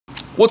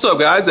What's up,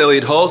 guys?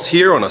 Elliott Hulse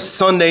here on a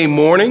Sunday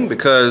morning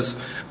because,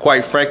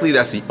 quite frankly,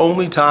 that's the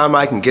only time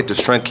I can get to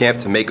strength camp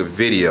to make a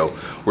video.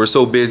 We're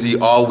so busy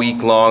all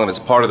week long, and it's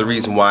part of the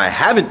reason why I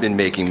haven't been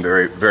making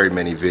very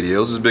many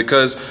videos is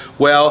because,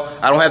 well,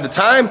 I don't have the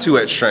time to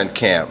at strength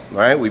camp,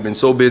 right? We've been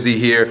so busy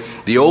here.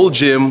 The old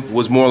gym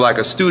was more like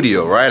a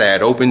studio, right? I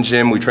had open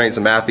gym, we trained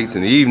some athletes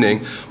in the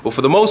evening, but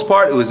for the most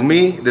part, it was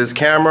me, this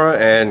camera,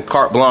 and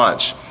carte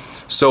blanche.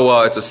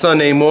 So it's a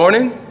Sunday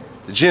morning.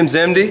 The gym's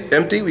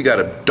empty. We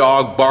got a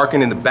dog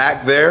barking in the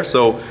back there.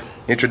 So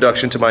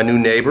introduction to my new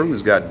neighbor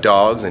who's got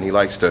dogs and he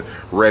likes to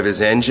rev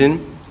his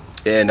engine.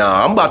 And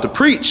I'm about to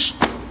preach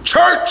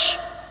church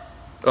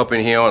up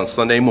in here on a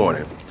Sunday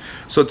morning.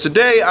 So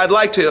today I'd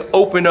like to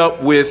open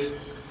up with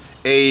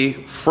a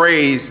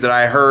phrase that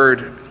I heard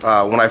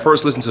when I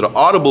first listened to the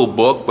Audible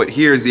book, but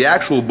here's the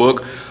actual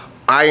book,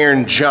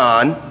 Iron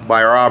John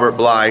by Robert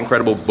Bly,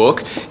 incredible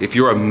book. If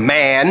you're a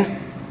man,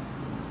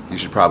 you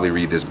should probably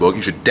read this book.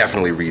 You should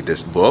definitely read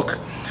this book.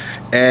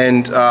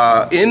 And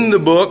in the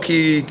book,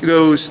 he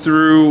goes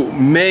through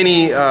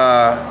many,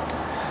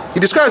 he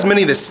describes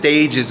many of the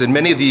stages and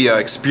many of the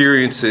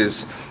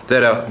experiences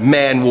that a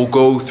man will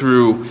go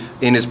through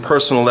in his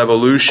personal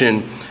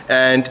evolution.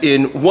 And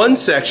in one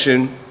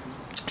section,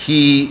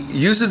 he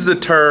uses the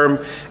term,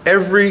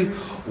 every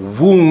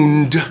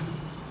wound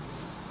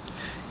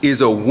is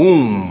a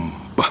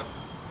womb,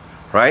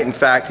 right? In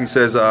fact, he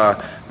says,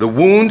 the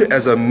wound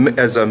as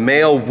a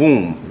male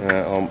womb.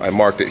 I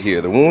marked it here.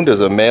 The wound as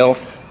a male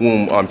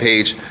womb on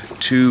page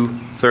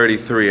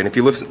 233. And if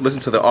you listen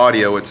to the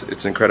audio,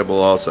 it's incredible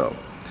also.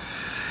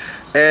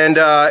 And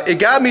it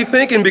got me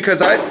thinking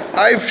because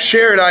I've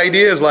shared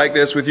ideas like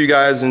this with you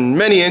guys in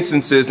many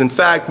instances. In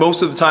fact,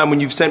 most of the time when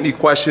you've sent me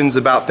questions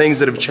about things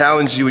that have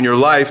challenged you in your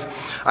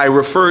life, I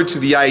refer to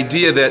the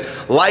idea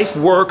that life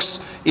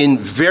works in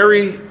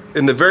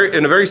a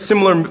very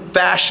similar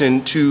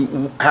fashion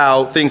to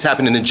how things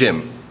happen in the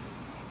gym.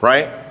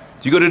 Right?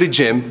 You go to the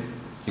gym,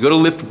 you go to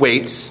lift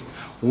weights,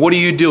 what are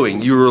you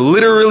doing? You're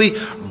literally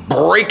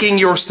breaking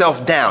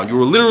yourself down.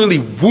 You're literally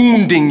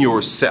wounding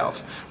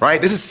yourself,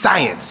 right? This is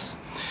science.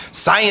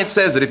 Science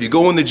says that if you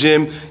go in the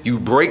gym, you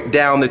break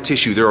down the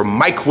tissue. There are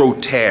micro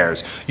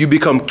tears. You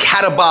become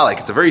catabolic.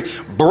 It's a very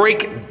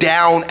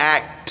breakdown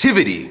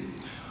activity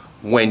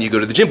when you go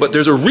to the gym. But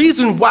there's a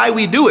reason why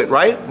we do it,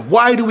 right?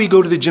 Why do we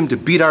go to the gym? To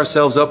beat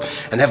ourselves up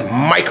and have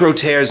micro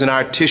tears in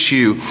our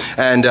tissue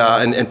and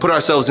put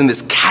ourselves in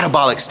this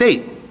catabolic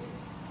state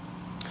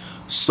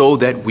so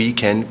that we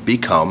can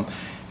become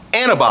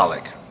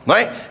anabolic,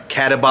 right?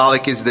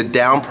 Catabolic is the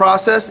down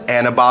process,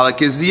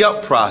 anabolic is the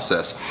up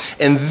process.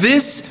 And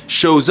this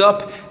shows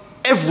up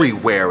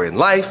everywhere in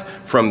life,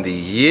 from the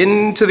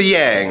yin to the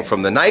yang,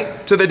 from the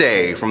night to the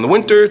day, from the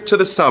winter to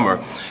the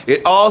summer.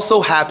 It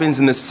also happens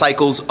in the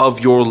cycles of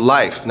your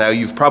life. Now,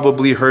 you've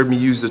probably heard me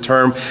use the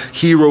term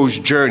hero's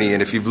journey,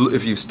 and if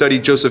you've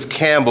studied Joseph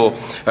Campbell,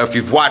 if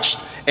you've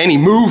watched any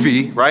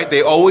movie, right,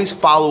 they always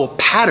follow a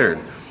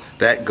pattern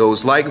that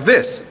goes like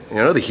this. You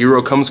know, the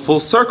hero comes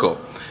full circle.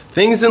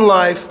 Things in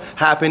life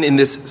happen in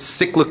this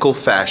cyclical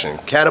fashion.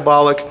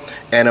 Catabolic,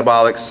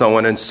 anabolic, so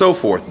on and so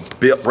forth.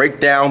 Break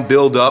down,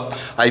 build up.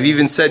 I've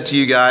even said to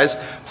you guys,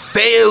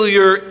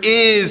 failure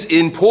is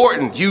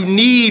important. You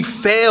need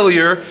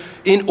failure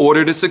in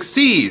order to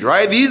succeed,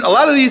 right? A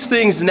lot of these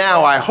things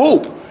now, I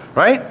hope,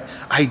 right?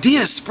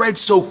 Ideas spread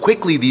so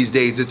quickly these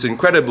days, it's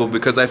incredible,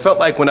 because I felt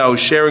like when I was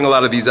sharing a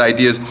lot of these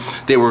ideas,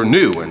 they were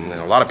new, and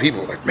a lot of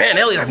people were like, man,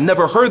 Elliott, I've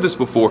never heard this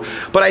before.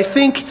 But I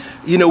think,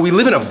 you know, we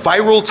live in a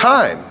viral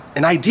time,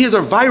 and ideas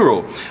are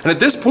viral. And at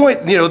this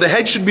point, you know, the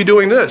head should be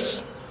doing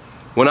this.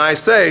 When I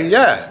say,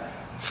 yeah,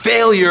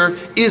 failure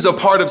is a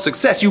part of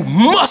success. You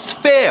must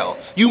fail.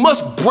 You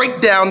must break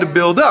down to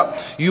build up.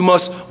 You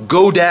must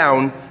go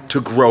down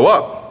to grow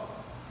up.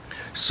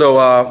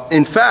 So,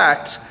 in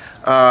fact,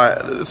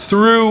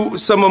 through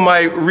some of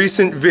my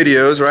recent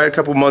videos, right, a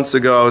couple months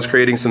ago I was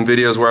creating some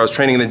videos where I was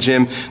training in the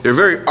gym. They're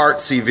very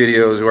artsy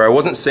videos where I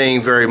wasn't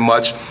saying very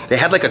much. They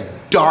had like a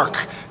dark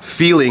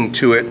feeling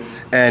to it,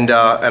 and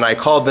I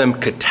called them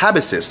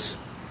catabasis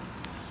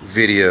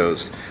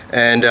videos.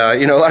 And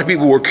you know, a lot of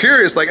people were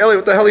curious, like, Elliott,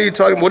 what the hell are you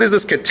talking about? What is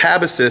this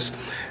catabasis?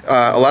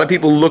 A lot of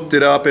people looked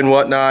it up and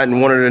whatnot and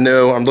wanted to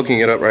know. I'm looking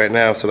it up right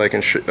now so that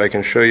I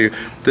can show you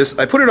this.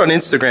 I put it on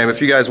Instagram.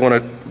 If you guys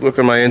want to look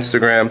on my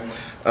Instagram,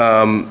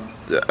 I'm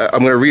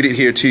going to read it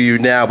here to you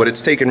now, but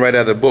it's taken right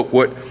out of the book,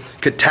 what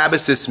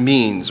catabasis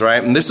means,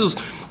 right? And this is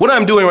what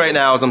I'm doing right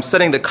now, is I'm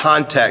setting the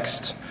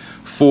context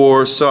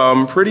for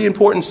some pretty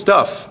important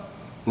stuff.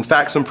 In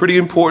fact, some pretty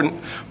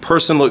important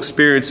personal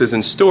experiences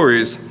and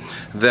stories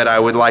that I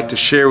would like to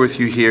share with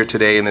you here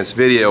today in this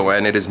video.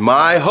 And it is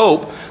my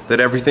hope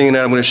that everything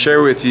that I'm going to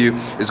share with you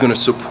is going to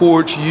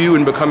support you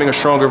in becoming a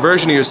stronger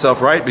version of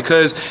yourself, right?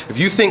 Because if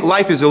you think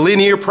life is a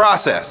linear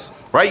process,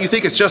 right? You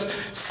think it's just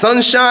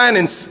sunshine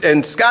and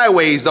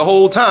skyways the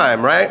whole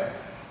time, right?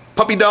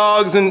 Puppy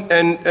dogs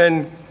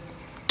and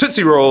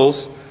Tootsie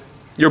Rolls,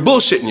 you're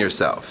bullshitting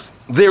yourself.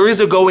 there is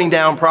a going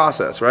down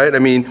process, right? I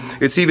mean,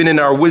 it's even in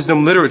our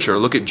wisdom literature.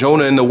 Look at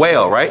Jonah and the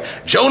whale, right?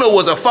 Jonah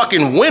was a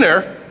fucking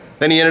winner.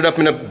 Then he ended up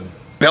in the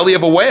belly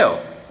of a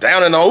whale,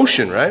 down in the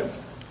ocean, right?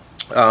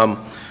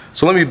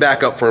 So let me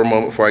back up for a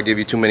moment before I give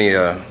you too many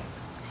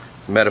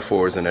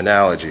metaphors and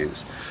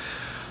analogies.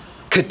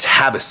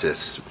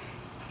 Catabasis,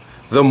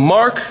 the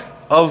mark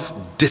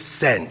of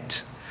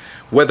descent,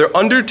 whether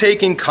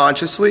undertaken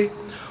consciously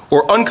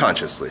or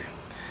unconsciously,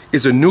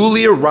 is a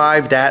newly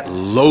arrived at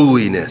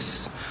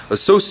lowliness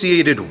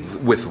associated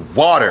with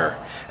water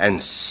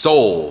and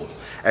soul,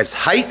 as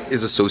height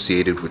is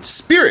associated with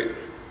spirit.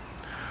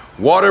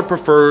 Water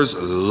prefers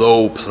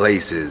low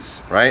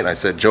places, right? I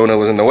said Jonah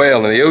was in the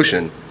whale in the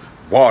ocean.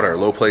 Water,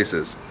 low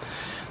places.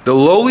 The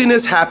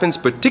lowliness happens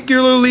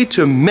particularly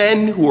to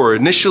men who are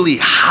initially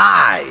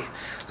high,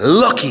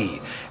 lucky,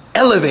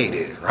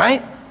 elevated,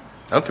 right?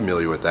 I'm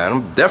familiar with that.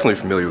 I'm definitely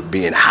familiar with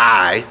being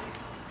high,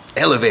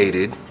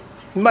 elevated.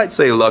 You might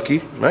say lucky,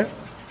 right?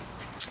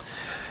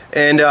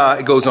 And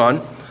it goes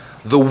on.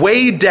 The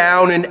way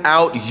down and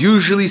out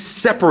usually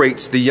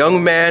separates the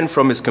young man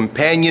from his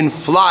companion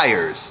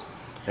flyers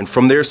and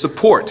from their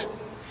support.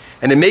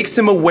 And it makes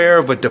him aware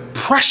of a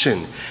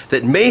depression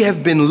that may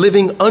have been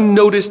living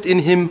unnoticed in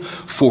him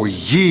for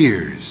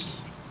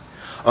years.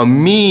 A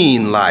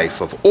mean life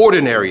of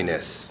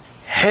ordinariness,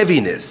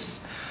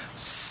 heaviness,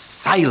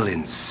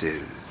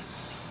 silences,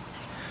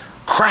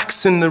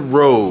 cracks in the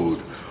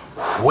road,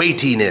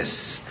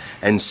 weightiness,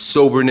 and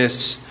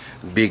soberness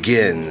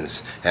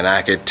begins. And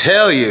I could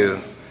tell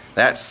you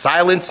that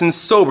silence and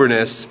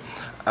soberness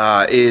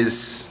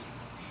is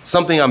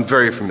something I'm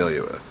very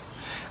familiar with.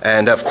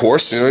 And of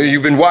course, you know,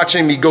 you've been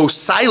watching me go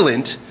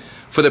silent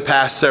for the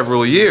past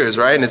several years,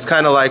 right? And it's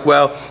kind of like,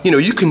 well, you know,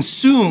 you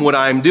consume what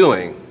I'm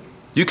doing.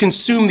 You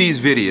consume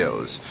these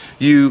videos.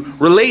 You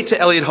relate to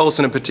Elliott Hulse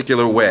in a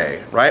particular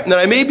way, right? And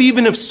I maybe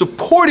even have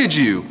supported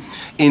you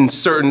in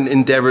certain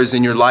endeavors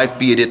in your life,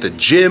 be it at the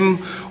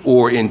gym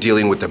or in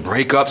dealing with the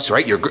breakups,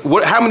 right?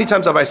 How many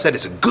times have I said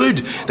it's good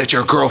that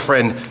your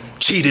girlfriend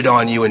cheated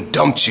on you and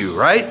dumped you,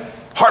 right?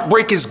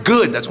 Heartbreak is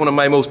good. That's one of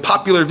my most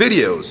popular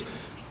videos.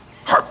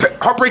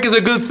 Heartbreak is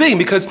a good thing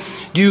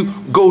because you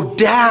go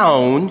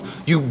down,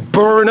 you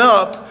burn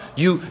up,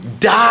 you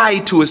die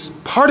to a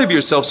part of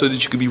yourself so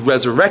that you can be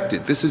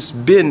resurrected. This has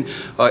been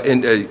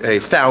a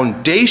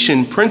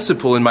foundation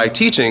principle in my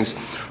teachings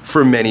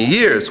for many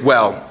years.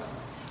 Well,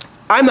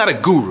 I'm not a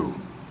guru,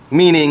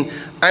 meaning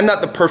I'm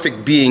not the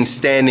perfect being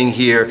standing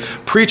here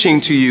preaching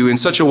to you in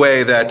such a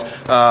way that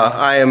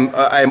I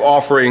am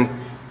offering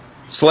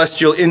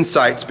celestial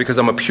insights because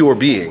I'm a pure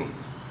being.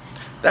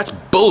 That's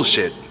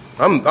bullshit.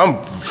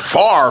 I'm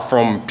far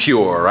from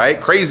pure, right?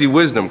 Crazy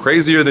wisdom,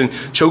 crazier than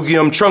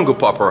Chogyam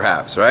Trungapa,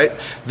 perhaps, right?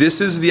 This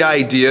is the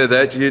idea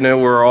that, you know,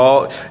 we're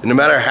all, no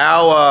matter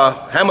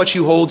how much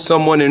you hold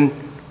someone in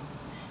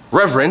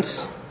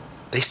reverence,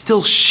 they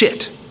still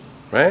shit,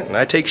 right? And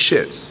I take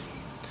shits.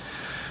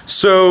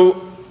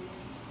 So,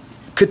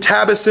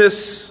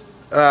 catabasis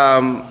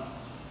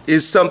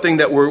is something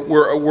that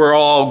we're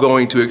all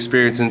going to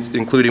experience,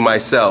 including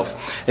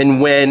myself. And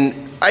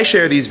when I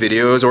share these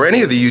videos, or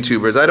any of the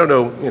YouTubers, I don't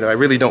know, you know, I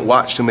really don't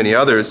watch too many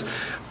others,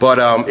 but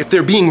if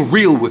they're being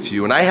real with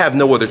you, and I have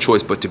no other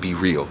choice but to be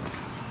real,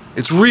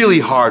 it's really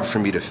hard for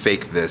me to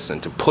fake this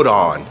and to put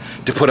on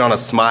a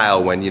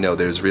smile when, you know,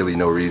 there's really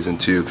no reason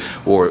to,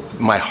 or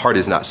my heart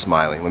is not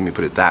smiling. Let me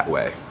put it that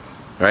way,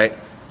 right?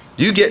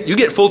 You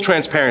get full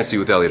transparency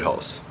with Elliott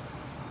Hulse.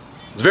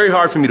 It's very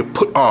hard for me to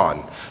put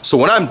on. So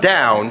when I'm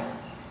down,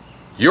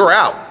 you're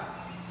out,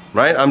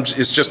 right?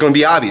 It's just going to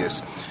be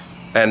obvious,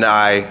 and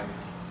I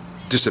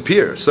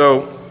disappear.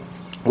 So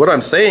what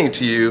I'm saying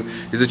to you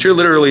is that you're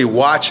literally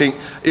watching.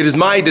 It is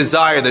my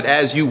desire that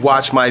as you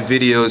watch my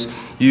videos,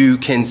 you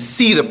can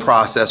see the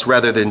process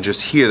rather than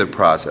just hear the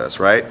process,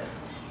 right?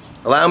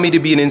 Allow me to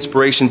be an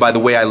inspiration by the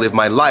way I live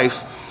my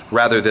life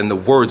rather than the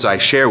words I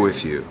share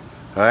with you.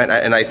 All right?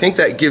 And I think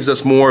that gives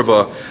us more of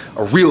a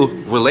real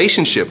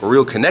relationship, a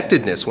real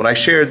connectedness. When I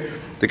shared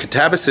the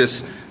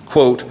catabasis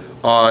quote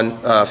on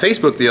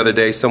Facebook the other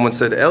day, someone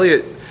said,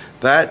 Elliott,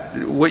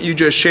 what you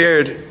just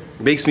shared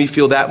makes me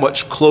feel that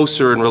much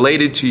closer and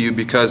related to you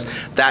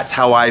because that's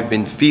how I've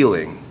been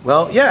feeling.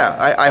 Well,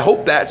 yeah, I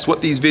hope that's what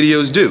these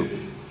videos do.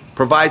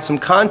 Provide some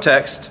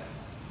context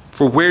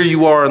for where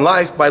you are in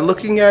life by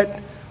looking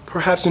at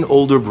perhaps an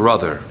older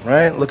brother,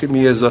 right? Look at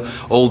me as an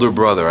older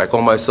brother. I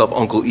call myself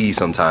Uncle E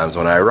sometimes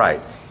when I write,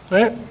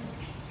 right?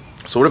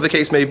 So whatever the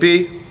case may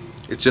be,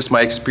 it's just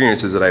my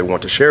experiences that I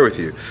want to share with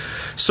you.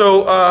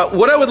 So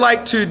what I would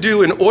like to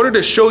do in order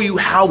to show you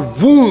how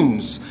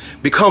wounds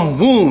become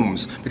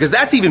wombs, because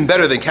that's even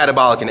better than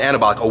catabolic and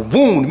anabolic. A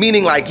wound,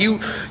 meaning like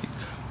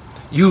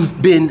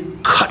you've been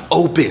cut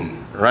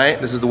open,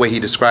 right? This is the way he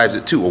describes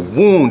it too. A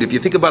wound, if you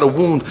think about a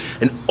wound,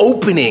 an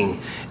opening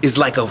is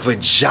like a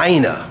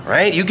vagina,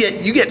 right? You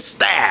get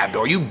stabbed,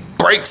 or you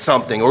break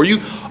something, or you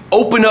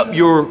open up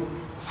your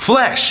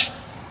flesh.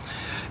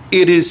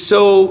 It is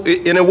so,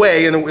 in a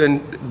way,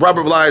 and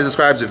Robert Bly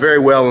describes it very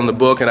well in the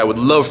book, and I would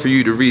love for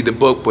you to read the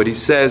book, but he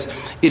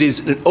says it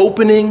is an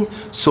opening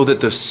so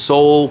that the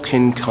soul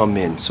can come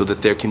in, so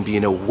that there can be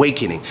an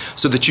awakening,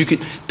 so that you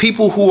could,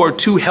 people who are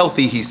too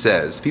healthy, he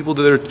says, people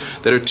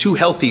that are too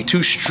healthy,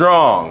 too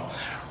strong,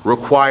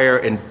 require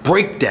a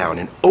breakdown,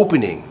 an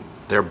opening.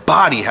 Their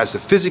body has to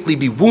physically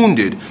be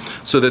wounded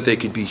so that they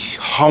could be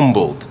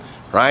humbled.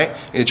 Right?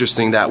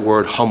 Interesting, that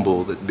word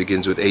humble that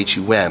begins with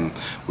H-U-M,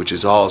 which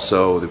is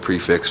also the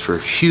prefix for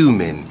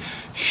human,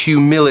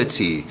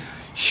 humility,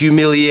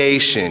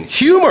 humiliation,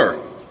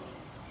 humor,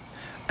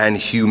 and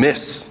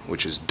humus,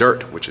 which is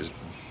dirt, which is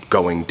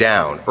going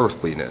down,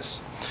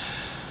 earthliness.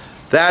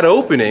 That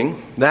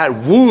opening, that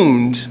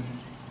wound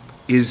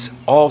is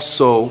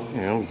also,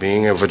 you know,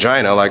 being a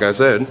vagina, like I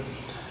said,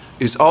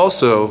 is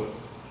also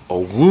a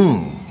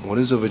womb. What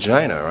is a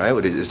vagina, right?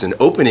 It's an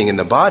opening in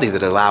the body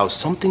that allows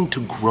something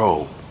to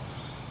grow,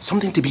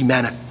 something to be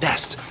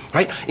manifest,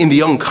 right? In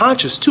the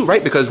unconscious too,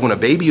 right? Because when a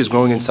baby is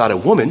growing inside a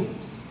woman,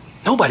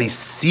 nobody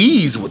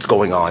sees what's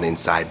going on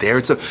inside there.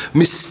 It's a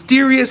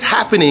mysterious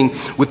happening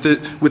with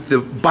the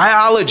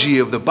biology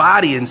of the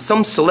body and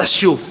some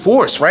celestial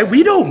force, right?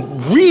 We don't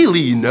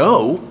really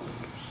know,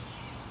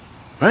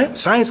 right?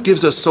 Science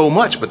gives us so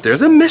much, but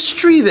there's a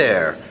mystery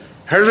there.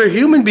 How's a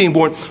human being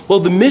born? Well,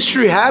 the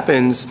mystery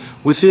happens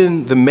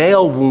within the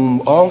male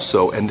womb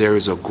also, and there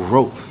is a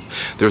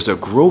growth. There's a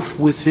growth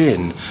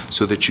within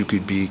so that you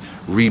could be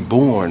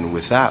reborn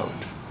without.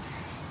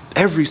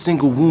 Every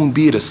single wound,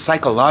 be it a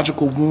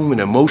psychological wound, an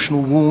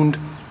emotional wound,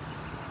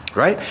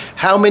 right?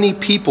 How many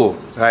people,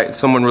 right?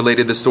 Someone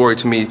related the story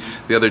to me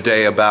the other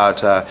day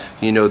about,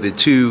 you know, the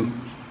two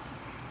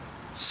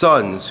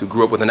sons who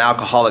grew up with an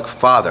alcoholic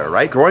father,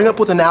 right? Growing up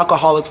with an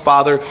alcoholic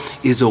father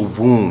is a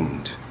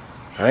wound.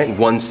 Right?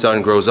 One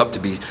son grows up to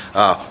be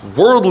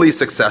worldly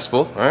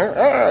successful.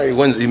 Right?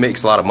 He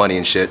makes a lot of money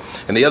and shit.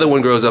 And the other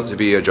one grows up to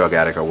be a drug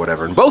addict or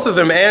whatever. And both of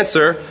them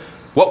answer,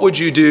 what would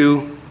you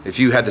do if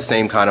you had the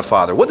same kind of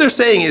father? What they're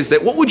saying is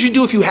that, what would you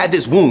do if you had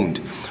this wound?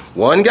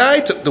 One guy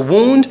took the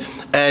wound,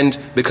 and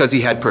because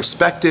he had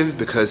perspective,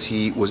 because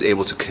he was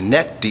able to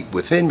connect deep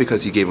within,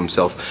 because he gave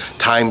himself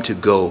time to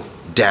go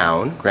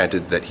down,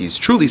 granted that he's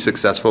truly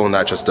successful and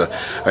not just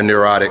a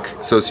neurotic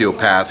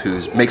sociopath who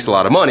makes a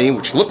lot of money,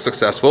 which looks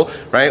successful,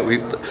 right? We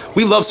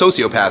love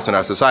sociopaths in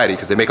our society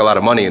because they make a lot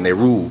of money and they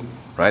rule,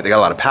 right? They got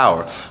a lot of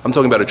power. I'm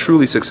talking about a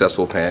truly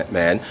successful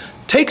man,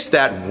 takes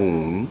that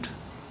wound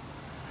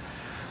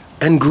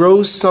and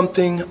grows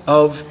something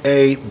of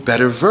a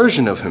better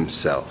version of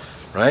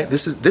himself, right?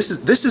 This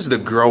is the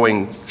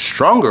growing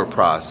stronger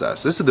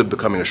process. This is the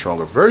becoming a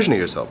stronger version of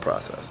yourself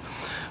process.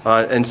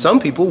 And some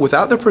people,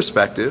 without the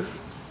perspective,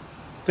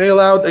 they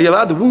allowed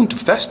the wound to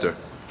fester.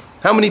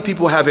 How many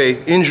people have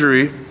an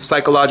injury,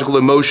 psychological,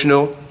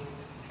 emotional,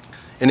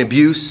 an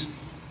abuse,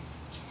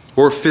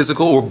 or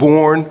physical, or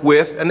born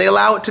with, and they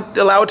allow it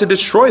to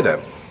destroy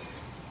them?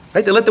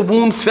 Right? They let the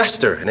wound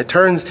fester, and it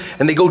turns,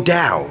 and they go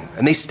down,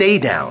 and they stay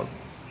down.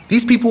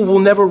 These people will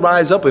never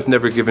rise up if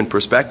never given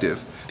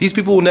perspective. These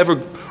people will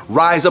never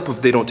rise up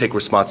if they don't take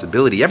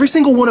responsibility. Every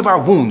single one of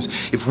our wounds,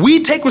 if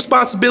we take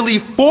responsibility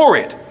for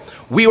it,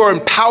 we are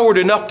empowered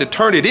enough to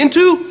turn it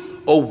into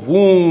a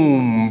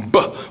womb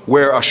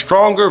where a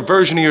stronger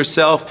version of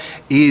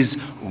yourself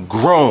is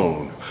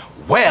grown.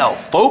 Well,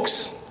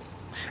 folks,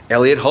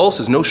 Elliott Hulse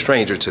is no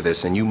stranger to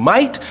this, and you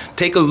might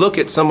take a look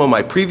at some of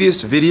my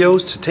previous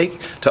videos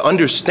to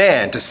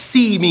understand, to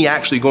see me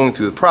actually going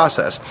through the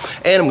process.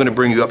 And I'm going to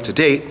bring you up to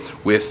date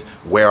with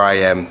where I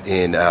am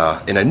in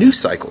a new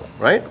cycle,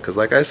 right? Because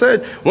like I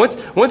said,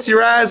 once you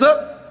rise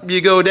up,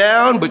 you go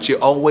down, but you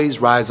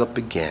always rise up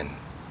again,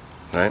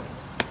 right?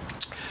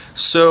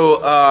 So,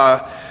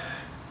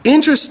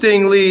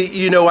 interestingly,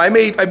 you know, I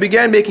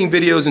began making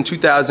videos in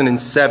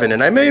 2007,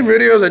 and I made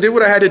videos, I did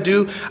what I had to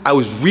do. I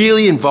was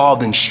really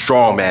involved in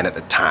strongman at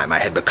the time. I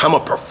had become a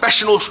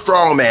professional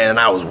strongman, and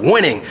I was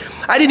winning.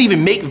 I didn't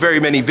even make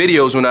very many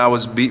videos when I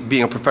was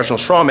being a professional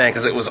strongman,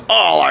 because it was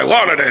all I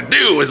wanted to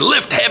do was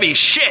lift heavy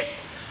shit,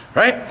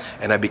 right?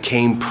 And I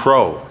became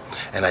pro.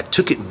 And I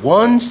took it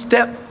one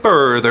step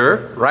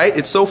further, right?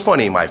 It's so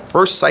funny, my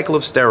first cycle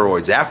of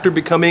steroids after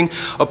becoming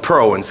a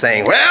pro and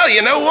saying, well,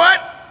 you know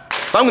what?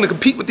 If I'm gonna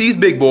compete with these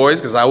big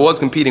boys, because I was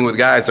competing with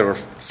guys that were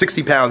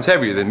 60 pounds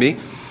heavier than me,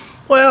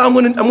 well, I'm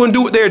gonna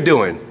do what they're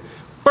doing.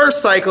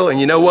 First cycle, and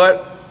you know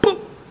what? Boop,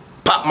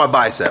 pop my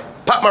bicep,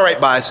 pop my right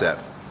bicep.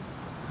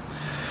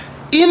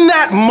 In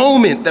that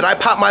moment that I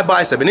popped my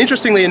bicep, and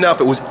interestingly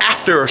enough, it was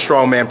after a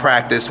strongman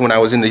practice when I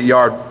was in the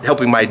yard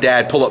helping my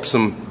dad pull up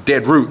some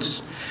dead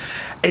roots.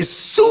 As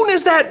soon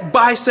as that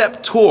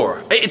bicep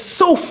tore, it's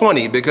so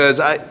funny because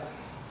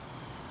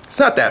it's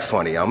not that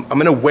funny.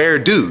 I'm an aware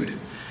dude.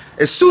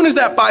 As soon as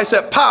that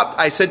bicep popped,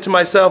 I said to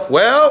myself,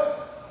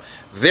 well,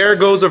 there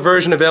goes a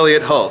version of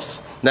Elliott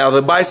Hulse. Now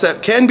the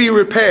bicep can be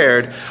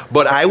repaired,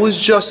 but I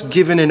was just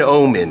given an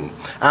omen.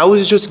 I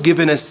was just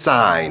given a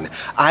sign.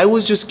 I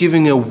was just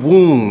giving a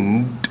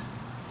wound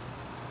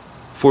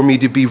for me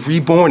to be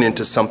reborn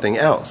into something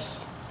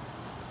else.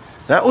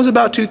 That was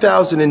about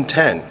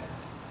 2010.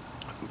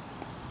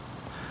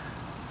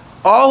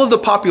 All of the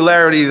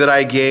popularity that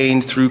I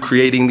gained through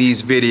creating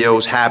these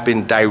videos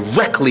happened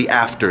directly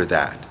after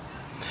that.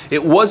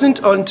 It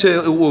wasn't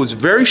until, it was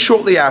very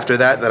shortly after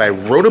that that I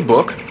wrote a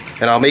book,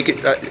 and I'll make it,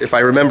 if I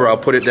remember, I'll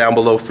put it down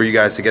below for you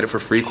guys to get it for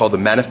free, called The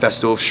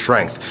Manifesto of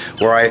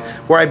Strength, where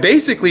I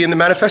basically, in the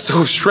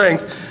Manifesto of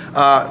Strength,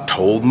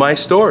 told my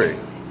story.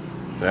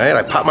 Right?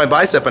 I popped my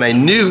bicep and I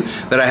knew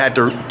that I had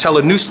to tell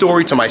a new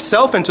story to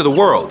myself and to the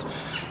world.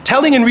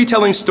 Telling and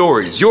retelling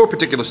stories, your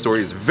particular story,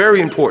 is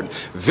very important,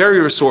 very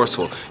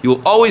resourceful. You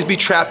will always be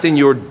trapped in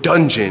your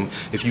dungeon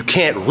if you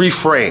can't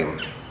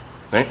reframe.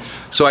 Right?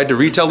 So I had to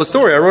retell the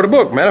story. I wrote a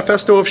book,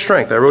 Manifesto of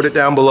Strength. I wrote it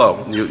down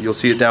below. You'll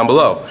see it down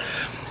below.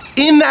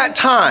 In that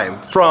time,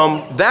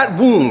 from that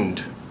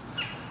wound,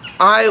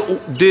 I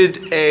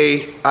did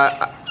a...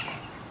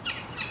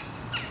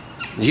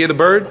 you hear the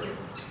bird?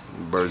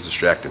 The bird's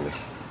distracting me.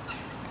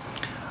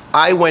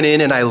 I went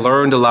in and I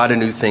learned a lot of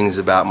new things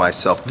about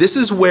myself. This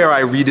is where I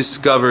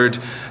rediscovered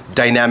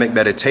dynamic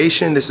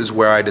meditation. This is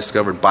where I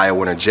discovered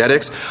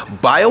bioenergetics.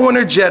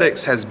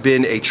 Bioenergetics has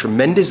been a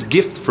tremendous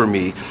gift for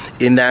me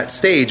in that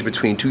stage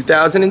between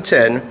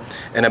 2010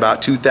 and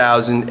about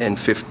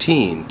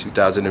 2015,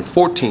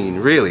 2014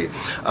 really.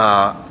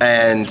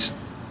 And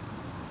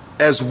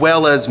as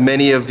well as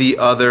many of the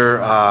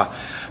other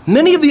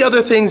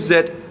things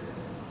that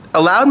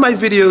allowed my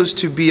videos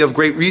to be of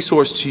great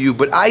resource to you,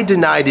 but I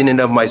denied in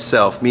and of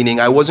myself, meaning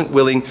I wasn't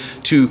willing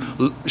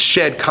to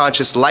shed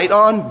conscious light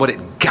on, but it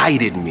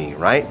guided me,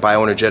 right?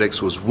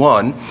 Bioenergetics was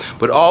one,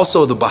 but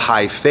also the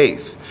Baha'i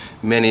faith.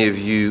 Many of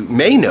you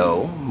may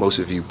know, most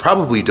of you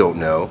probably don't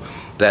know,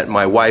 that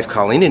my wife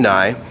Colleen and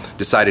I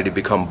decided to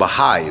become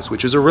Baha'is,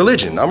 which is a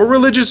religion. I'm a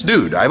religious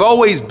dude. I've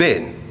always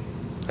been.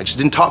 I just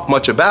didn't talk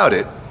much about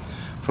it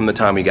from the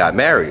time we got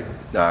married.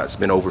 It's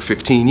been over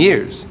 15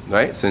 years,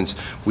 right, since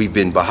we've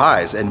been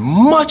Baha'is. And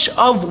much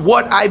of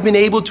what I've been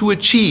able to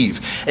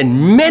achieve,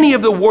 and many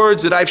of the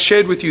words that I've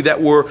shared with you that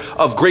were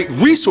of great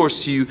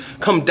resource to you,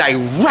 come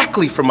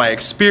directly from my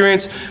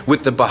experience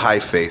with the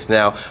Baha'i faith.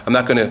 Now, I'm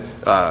not going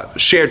to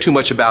share too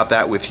much about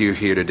that with you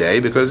here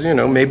today because, you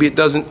know, maybe it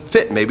doesn't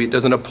fit, maybe it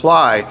doesn't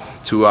apply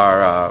to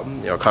our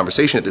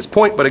conversation at this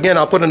point. But again,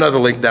 I'll put another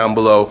link down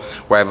below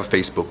where I have a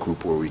Facebook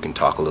group where we can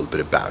talk a little bit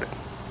about it.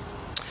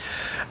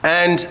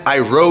 And I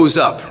rose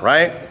up,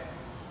 right?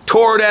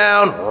 Tore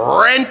down,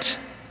 rent,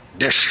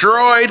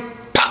 destroyed,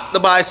 popped the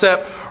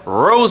bicep,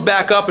 rose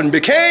back up and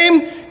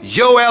became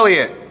Yo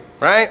Elliott,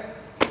 right?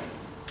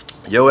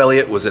 Yo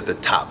Elliott was at the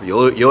top.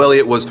 Yo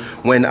Elliott was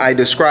when I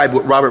described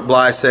what Robert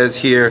Bly says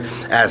here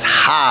as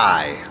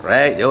high,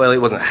 right? Yo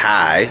Elliott wasn't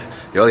high.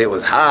 Yo Elliott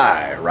was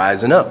high,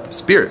 rising up,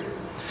 spirit.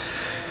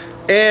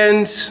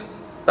 And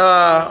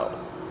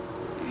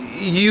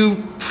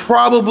you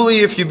probably,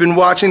 if you've been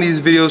watching these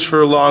videos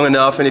for long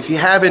enough, and if you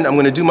haven't, I'm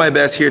going to do my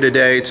best here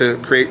today to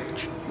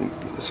create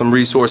some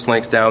resource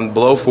links down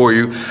below for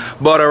you.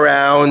 But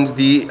around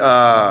the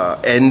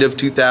end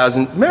of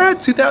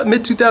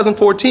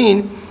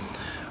mid-2014,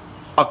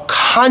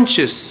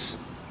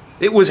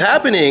 it was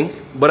happening,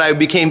 but I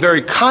became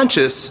very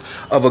conscious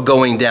of a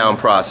going down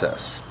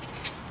process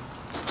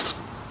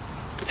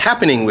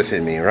happening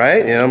within me,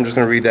 right? And I'm just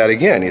going to read that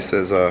again. He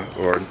says,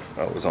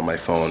 it was on my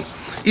phone.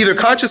 Either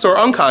conscious or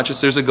unconscious,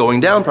 there's a going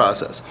down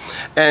process.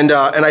 And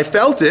I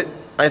felt it.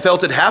 I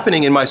felt it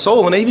happening in my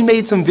soul. And I even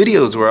made some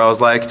videos where I was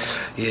like,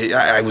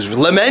 I was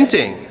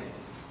lamenting.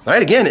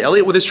 Right? Again,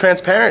 Elliott with his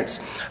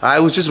transparency.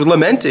 I was just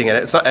lamenting.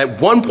 And at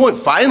one point,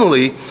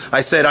 finally, I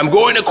said, I'm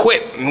going to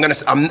quit.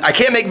 I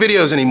can't make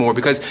videos anymore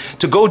because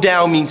to go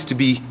down means to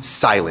be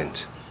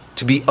silent,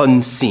 to be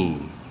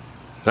unseen.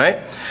 Right?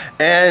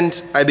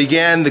 And I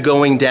began the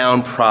going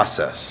down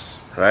process.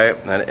 Right?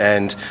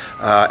 And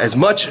as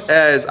much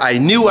as I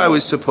knew I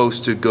was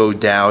supposed to go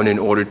down in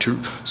order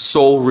to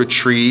soul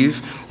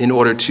retrieve, in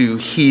order to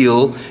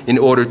heal, in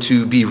order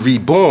to be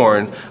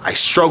reborn, I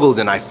struggled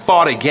and I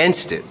fought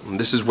against it. And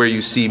this is where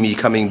you see me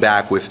coming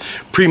back with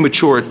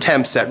premature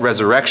attempts at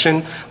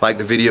resurrection, like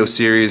the video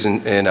series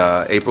in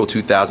April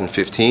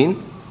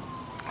 2015.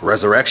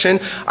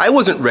 Resurrection. I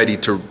wasn't ready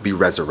to be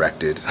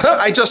resurrected.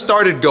 I just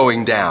started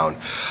going down.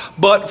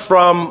 But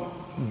from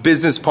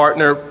business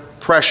partner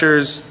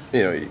pressures,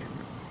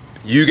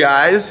 you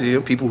guys,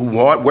 people who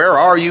want, where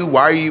are you?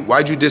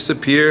 Why'd you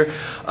disappear?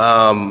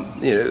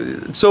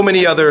 So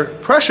many other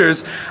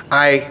pressures,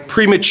 I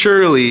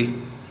prematurely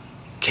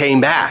came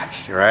back,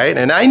 right?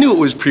 And I knew it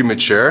was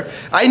premature.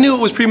 I knew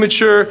it was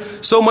premature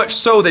so much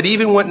so that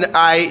even when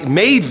I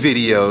made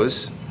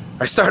videos,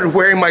 I started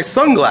wearing my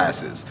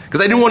sunglasses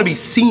because I didn't want to be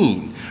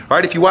seen.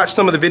 Right? If you watch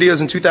some of the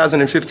videos in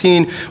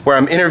 2015 where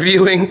I'm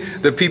interviewing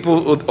the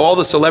people, all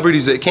the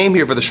celebrities that came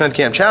here for the Strength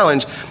Camp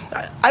Challenge,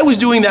 I was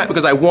doing that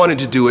because I wanted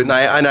to do it, and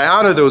I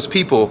honor those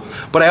people,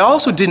 but I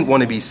also didn't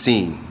want to be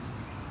seen.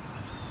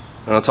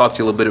 And I'll talk to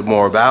you a little bit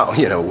more about,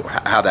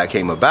 how that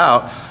came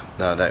about,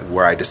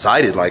 where I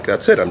decided, like,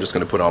 that's it, I'm just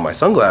going to put on my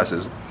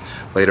sunglasses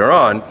later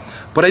on.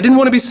 But I didn't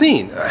want to be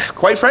seen,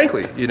 quite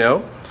frankly,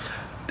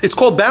 It's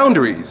called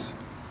boundaries.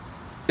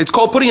 It's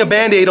called putting a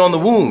Band-Aid on the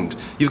wound.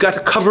 You've got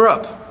to cover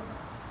up.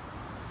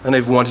 And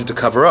I've wanted to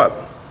cover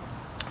up.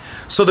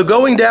 So the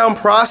going down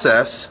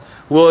process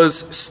was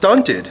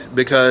stunted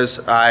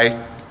because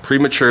I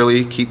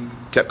prematurely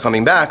kept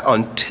coming back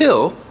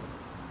until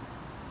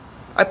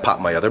I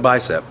popped my other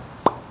bicep.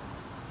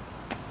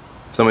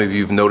 Some of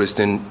you have noticed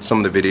in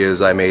some of the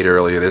videos I made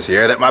earlier this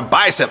year that my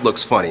bicep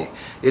looks funny.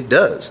 It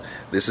does.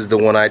 This is the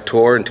one I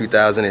tore in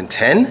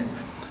 2010.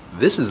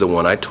 This is the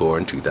one I tore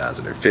in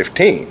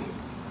 2015.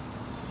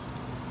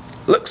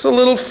 Looks a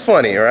little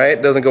funny, right?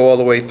 Doesn't go all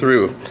the way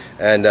through.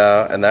 And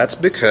that's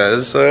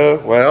because,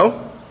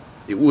 well,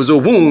 it was a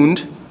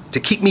wound to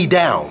keep me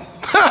down.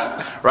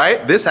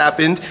 Right? This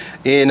happened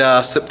in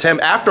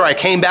September, after I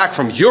came back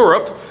from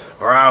Europe,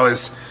 where I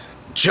was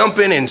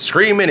jumping and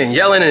screaming and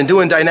yelling and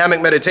doing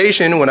dynamic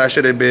meditation when I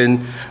should have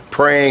been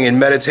praying and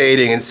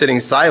meditating and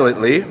sitting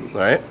silently,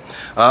 right?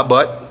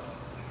 But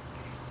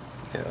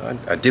you know,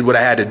 I did what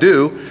I had to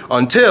do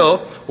until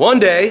one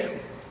day,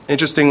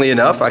 interestingly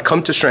enough, I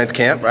come to strength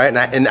camp, right?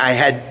 And I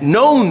had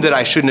known that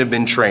I shouldn't have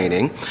been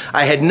training.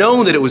 I had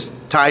known that it was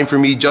time for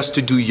me just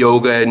to do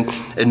yoga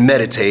and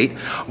meditate,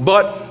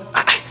 but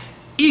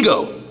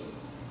ego.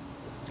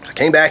 I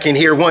came back in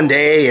here one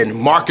day and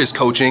Mark is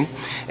coaching,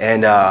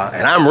 and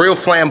I'm real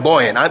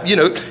flamboyant.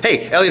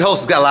 Hey, Elliott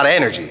Hulse has got a lot of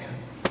energy.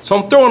 So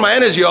I'm throwing my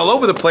energy all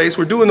over the place.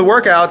 We're doing the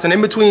workouts, and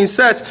in between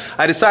sets,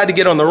 I decide to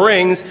get on the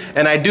rings,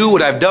 and I do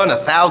what I've done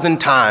 1,000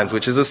 times,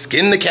 which is a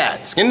skin the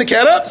cat. Skin the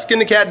cat up, skin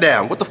the cat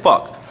down. What the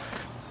fuck?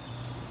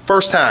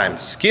 First time,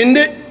 skinned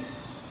it,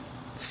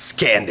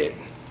 scanned it.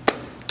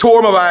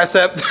 Tore my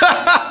bicep.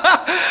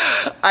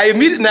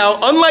 Now,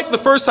 unlike the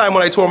first time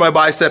when I tore my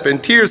bicep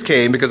and tears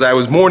came because I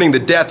was mourning the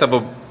death of a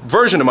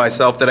version of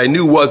myself that I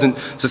knew wasn't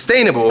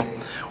sustainable,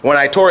 when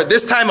I tore it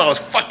this time, I was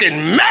fucking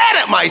mad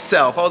at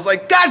myself. I was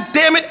like, God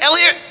damn it,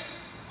 Elliott.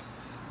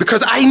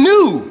 Because I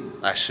knew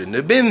I shouldn't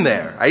have been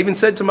there. I even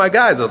said to my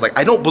guys, I was like,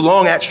 I don't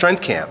belong at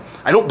strength camp.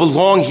 I don't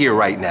belong here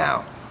right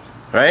now,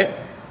 right?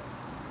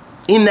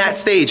 In that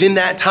stage, in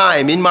that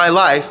time, in my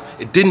life,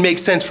 it didn't make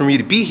sense for me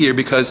to be here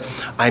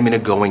because I'm in a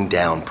going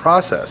down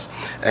process.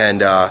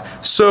 And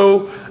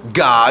so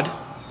God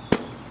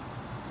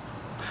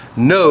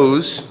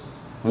knows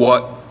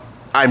what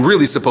I'm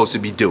really supposed to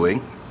be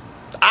doing.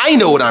 I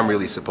know what I'm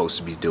really supposed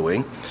to be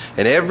doing.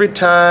 And every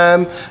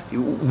time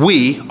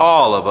we,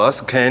 all of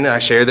us, I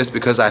share this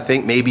because I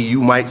think maybe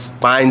you might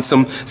find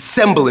some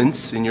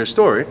semblance in your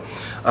story,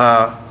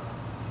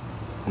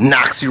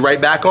 knocks you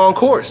right back on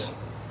course.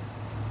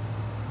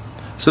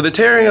 So the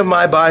tearing of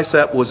my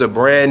bicep was a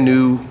brand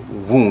new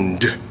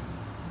wound.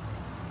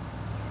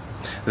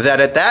 That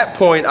at that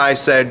point I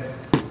said,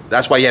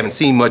 that's why you haven't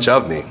seen much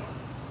of me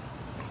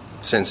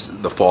since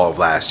the fall of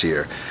last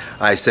year.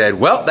 I said,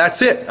 well,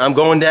 that's it. I'm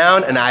going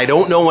down and I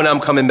don't know when I'm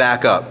coming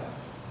back up.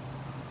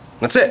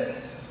 That's it.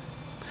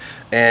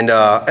 And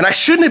I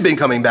shouldn't have been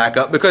coming back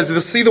up because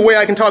see the way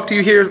I can talk to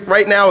you here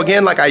right now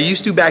again like I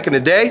used to back in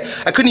the day?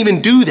 I couldn't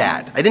even do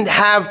that. I didn't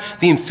have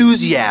the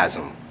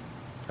enthusiasm.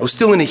 I was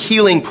still in a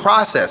healing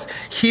process,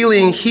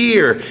 healing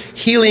here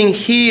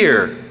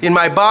in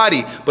my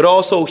body, but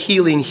also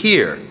healing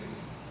here.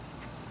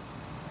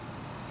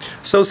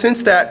 So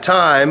since that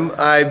time,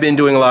 I've been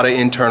doing a lot of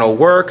internal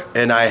work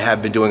and I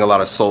have been doing a lot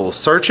of soul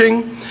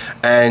searching.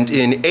 And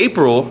in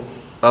April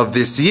of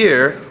this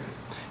year,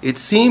 it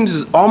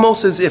seems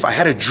almost as if I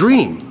had a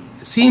dream.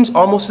 It seems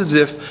almost as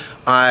if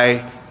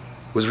I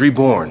was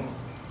reborn.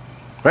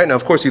 Right now,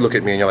 of course, you look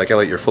at me and you're like,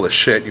 Elliott, you're full of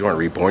shit. You weren't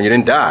reborn. You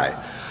didn't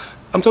die.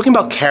 I'm talking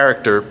about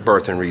character,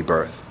 birth, and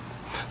rebirth.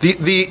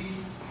 The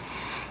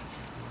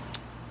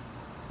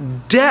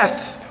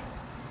death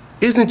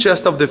isn't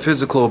just of the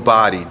physical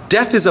body.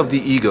 Death is of the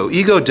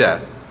ego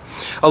death.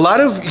 A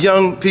lot of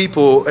young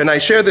people, and I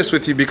share this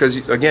with you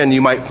because, again,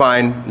 you might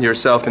find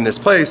yourself in this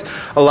place,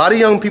 a lot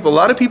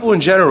of people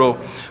in general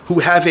who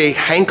have a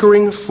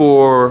hankering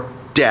for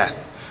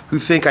death, who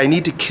think I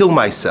need to kill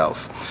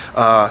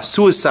myself,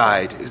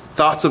 suicide,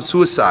 thoughts of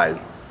suicide.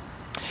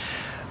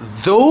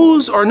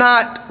 Those are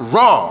not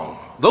wrong.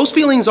 Those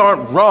feelings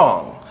aren't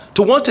wrong.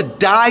 To want to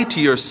die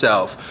to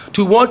yourself,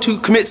 to want to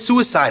commit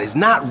suicide is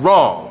not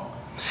wrong.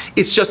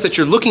 It's just that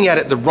you're looking at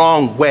it the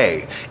wrong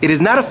way. It is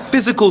not a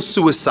physical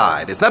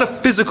suicide. It's not a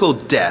physical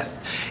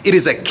death. It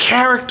is a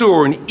character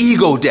or an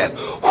ego death.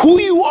 Who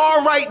you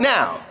are right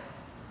now,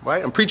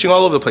 right? I'm preaching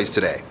all over the place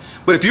today.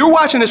 But if you're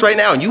watching this right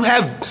now and you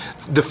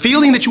have the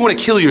feeling that you want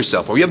to kill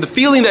yourself, or you have the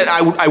feeling that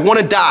I want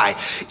to die,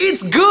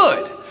 it's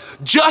good.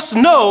 Just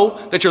know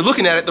that you're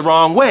looking at it the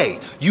wrong way.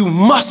 You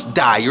must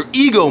die. Your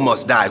ego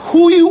must die.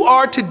 Who you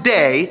are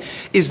today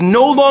is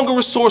no longer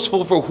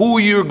resourceful for who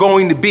you're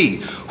going to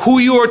be, who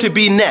you are to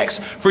be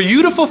next. For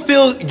you to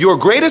fulfill your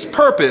greatest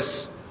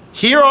purpose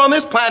here on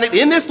this planet,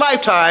 in this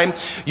lifetime,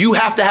 you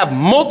have to have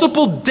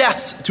multiple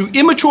deaths to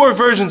immature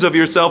versions of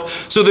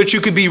yourself so that you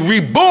could be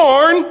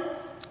reborn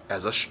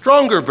as a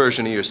stronger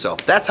version of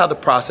yourself. That's how the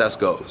process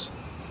goes.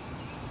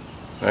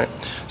 All right?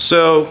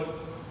 So,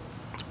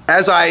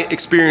 As I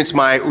experienced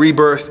my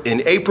rebirth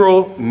in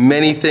April,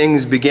 many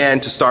things began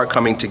to start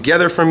coming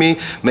together for me.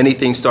 Many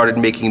things started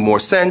making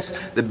more sense.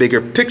 The bigger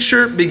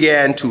picture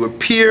began to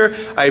appear.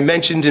 I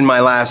mentioned in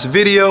my last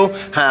video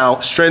how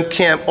Strength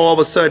Camp all of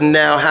a sudden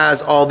now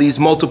has all these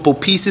multiple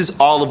pieces,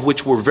 all of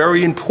which were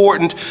very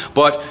important,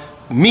 but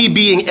me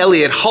being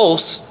Elliott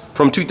Hulse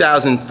from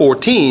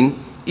 2014,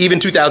 even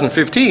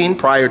 2015,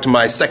 prior to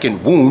my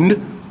second wound,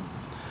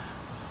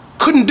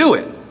 couldn't do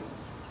it.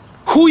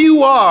 Who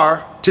you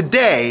are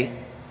today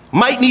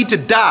might need to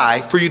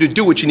die for you to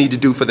do what you need to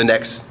do for the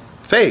next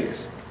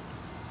phase.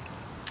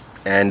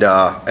 And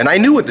I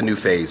knew what the new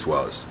phase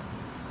was.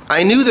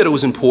 I knew that it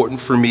was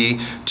important for me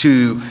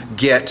to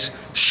get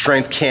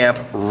Strength Camp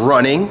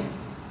running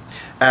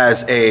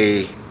as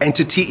an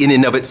entity in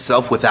and of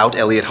itself without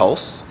Elliott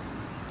Hulse.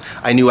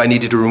 I knew I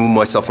needed to remove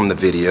myself from the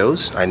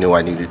videos. I knew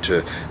I needed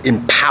to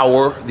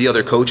empower the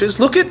other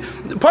coaches. Look at,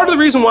 part of the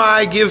reason why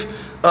I give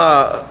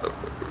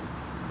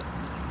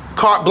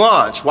carte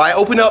blanche, why I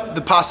open up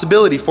the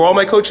possibility for all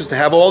my coaches to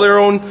have all their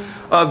own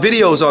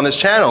videos on this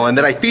channel and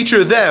that I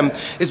feature them,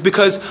 is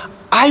because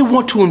I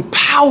want to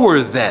empower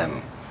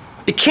them.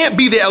 It can't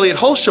be the Elliott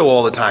Hulse show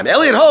all the time.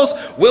 Elliott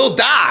Hulse will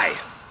die.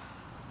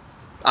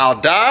 I'll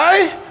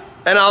die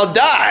and I'll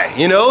die.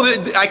 You know,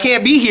 I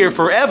can't be here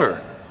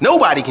forever.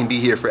 Nobody can be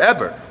here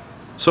forever.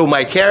 So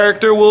my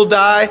character will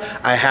die.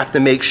 I have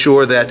to make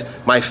sure that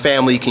my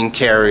family can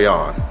carry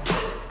on.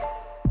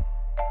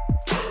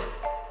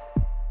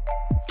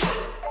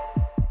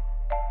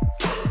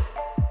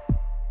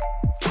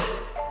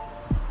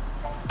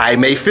 I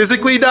may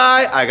physically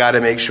die, I gotta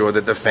make sure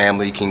that the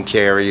family can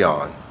carry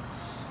on.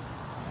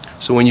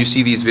 So when you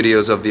see these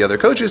videos of the other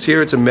coaches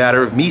here, it's a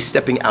matter of me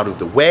stepping out of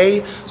the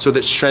way so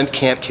that Strength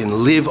Camp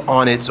can live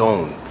on its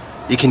own.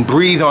 It can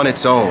breathe on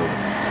its own.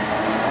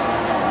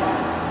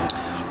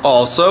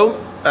 Also,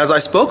 as I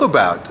spoke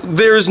about,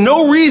 there is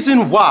no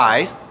reason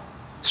why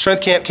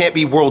Strength Camp can't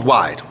be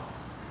worldwide.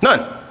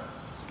 None.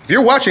 If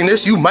you're watching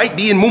this, you might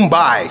be in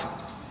Mumbai.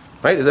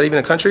 Right? Is that even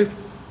a country?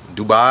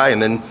 Dubai and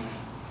then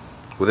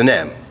with an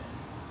M.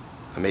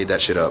 I made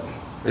that shit up.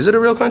 Is it a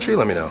real country?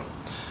 Let me know.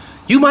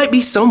 You might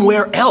be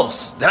somewhere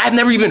else that I've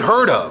never even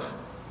heard of.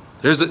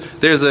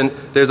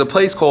 There's a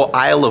place called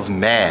Isle of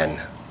Man,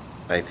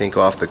 I think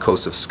off the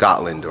coast of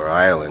Scotland or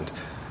Ireland.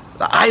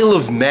 The Isle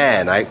of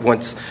Man.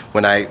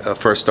 When I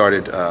first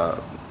started,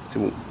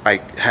 I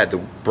had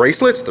the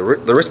bracelets, the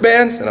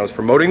wristbands, and I was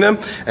promoting them,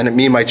 and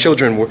me and my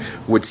children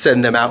would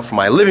send them out from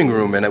my living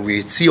room, and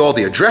we'd see all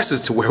the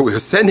addresses to where we were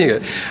sending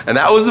it, and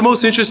that was the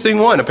most interesting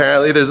one.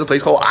 Apparently there's a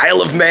place called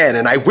Isle of Man,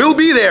 and I will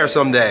be there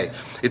someday.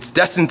 It's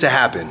destined to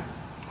happen.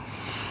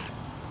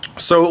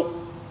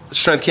 So,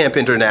 Strength Camp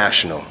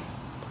International,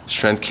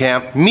 Strength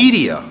Camp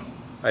Media.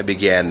 I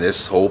began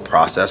this whole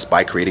process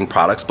by creating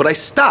products, but I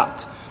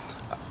stopped.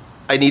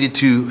 I needed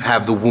to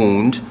have the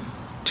wound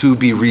to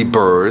be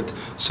rebirthed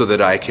so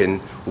that I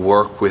can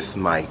work with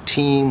my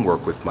team,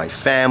 work with my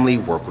family,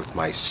 work with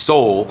my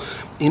soul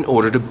in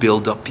order to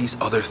build up these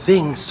other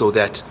things so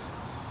that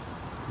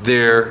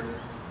they're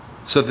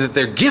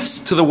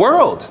gifts to the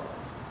world.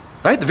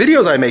 Right? The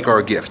videos I make are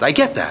a gift. I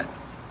get that.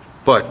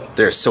 But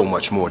there's so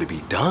much more to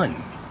be done,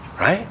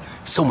 right?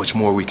 So much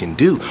more we can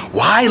do.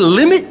 Why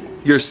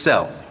limit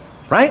yourself,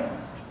 right?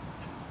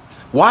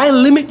 Why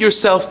limit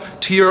yourself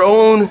to your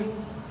own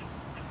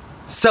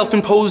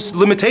self-imposed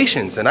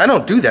limitations? And I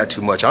don't do that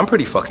too much. I'm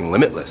pretty fucking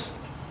limitless.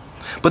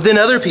 But then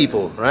other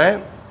people,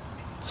 right?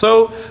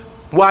 So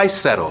why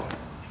settle?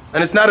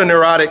 And it's not a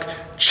neurotic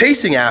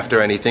chasing after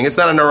anything. It's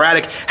not a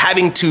neurotic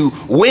having to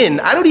win.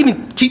 I don't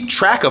even keep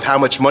track of how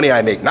much money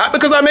I make. Not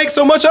because I make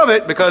so much of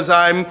it, because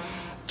I'm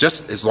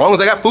just, as long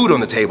as I got food on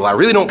the table, I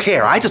really don't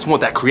care. I just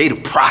want that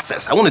creative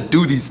process. I want to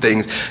do these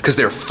things because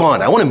they're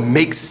fun. I want to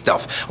make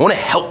stuff. I want to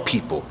help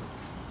people,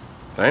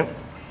 right?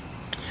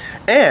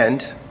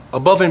 And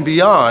above and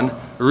beyond,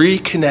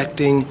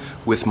 reconnecting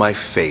with my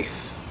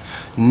faith,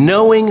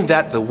 knowing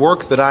that the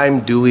work that I'm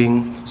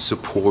doing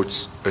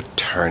supports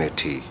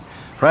eternity,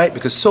 right?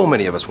 Because so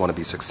many of us want to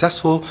be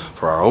successful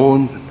for our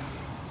own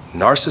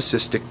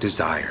narcissistic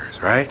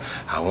desires, right?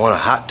 I want a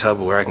hot tub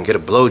where I can get a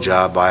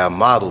blowjob by a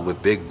model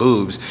with big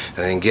boobs and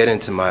then get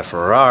into my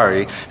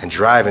Ferrari and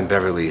drive in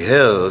Beverly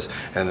Hills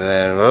and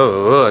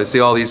then, see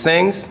all these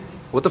things?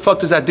 What the fuck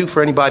does that do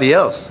for anybody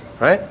else,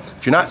 right?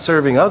 If you're not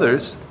serving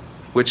others,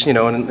 which, you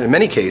know, in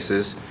many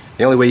cases,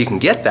 the only way you can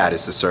get that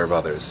is to serve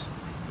others.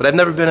 But I've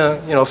never been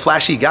a, you know,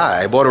 flashy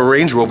guy. I bought a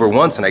Range Rover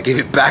once and I gave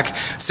it back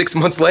 6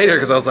 months later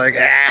because I was like,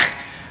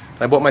 ah.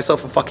 I bought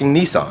myself a fucking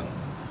Nissan.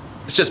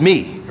 It's just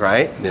me,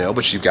 right? You know,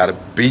 but you've got to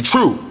be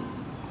true.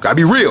 Got to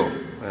be real.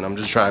 And I'm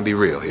just trying to be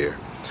real here.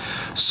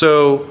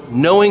 So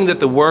knowing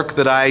that the work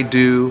that I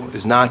do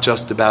is not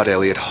just about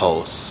Elliott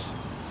Hulse.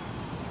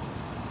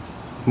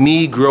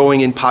 Me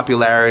growing in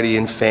popularity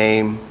and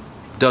fame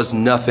does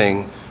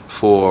nothing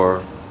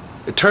for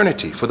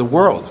eternity, for the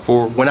world,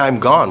 for when I'm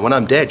gone, when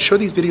I'm dead. Sure,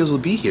 these videos will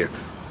be here.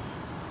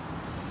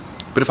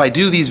 But if I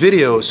do these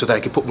videos so that I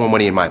can put more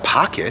money in my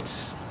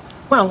pockets,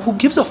 well, who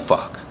gives a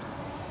fuck?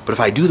 But if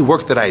I do the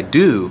work that I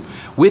do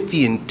with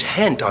the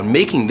intent on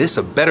making this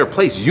a better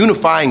place,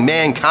 unifying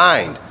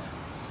mankind,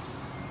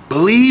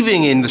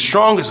 believing in the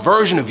strongest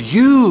version of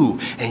you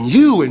and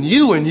you and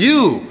you and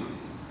you,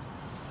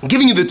 and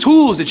giving you the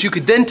tools that you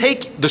could then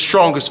take the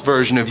strongest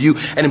version of you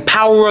and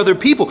empower other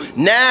people.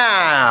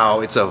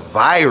 Now it's a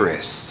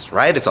virus,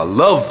 right? It's a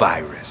love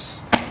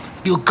virus.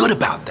 Feel good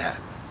about that.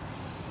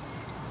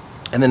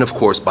 And then, of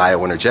course,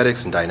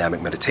 bioenergetics and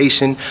dynamic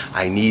meditation.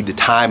 I need the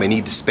time, I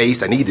need the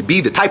space, I need to be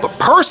the type of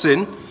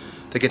person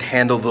that can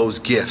handle those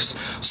gifts.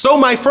 So,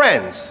 my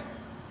friends,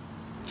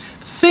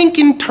 think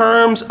in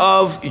terms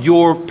of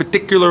your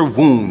particular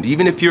wound,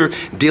 even if you're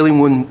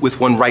dealing with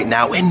one right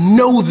now, and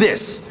know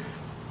this.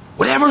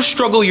 Whatever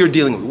struggle you're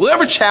dealing with,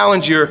 whatever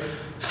challenge you're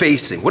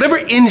facing, whatever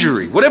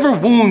injury, whatever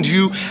wound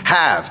you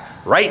have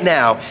right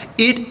now,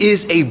 it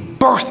is a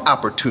birth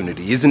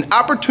opportunity. It's an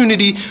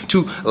opportunity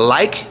to,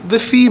 like the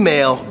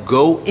female,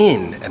 go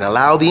in and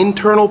allow the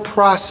internal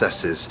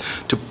processes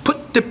to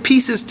put the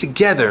pieces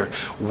together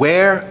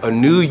where a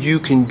new you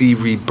can be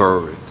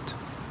rebirthed.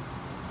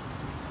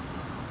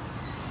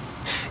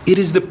 It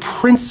is the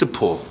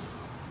principle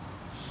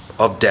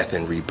of death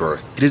and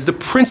rebirth. It is the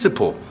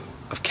principle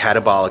of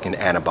catabolic and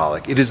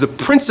anabolic. It is the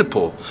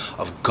principle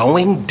of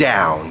going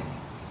down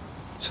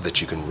so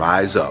that you can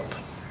rise up.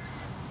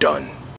 Done.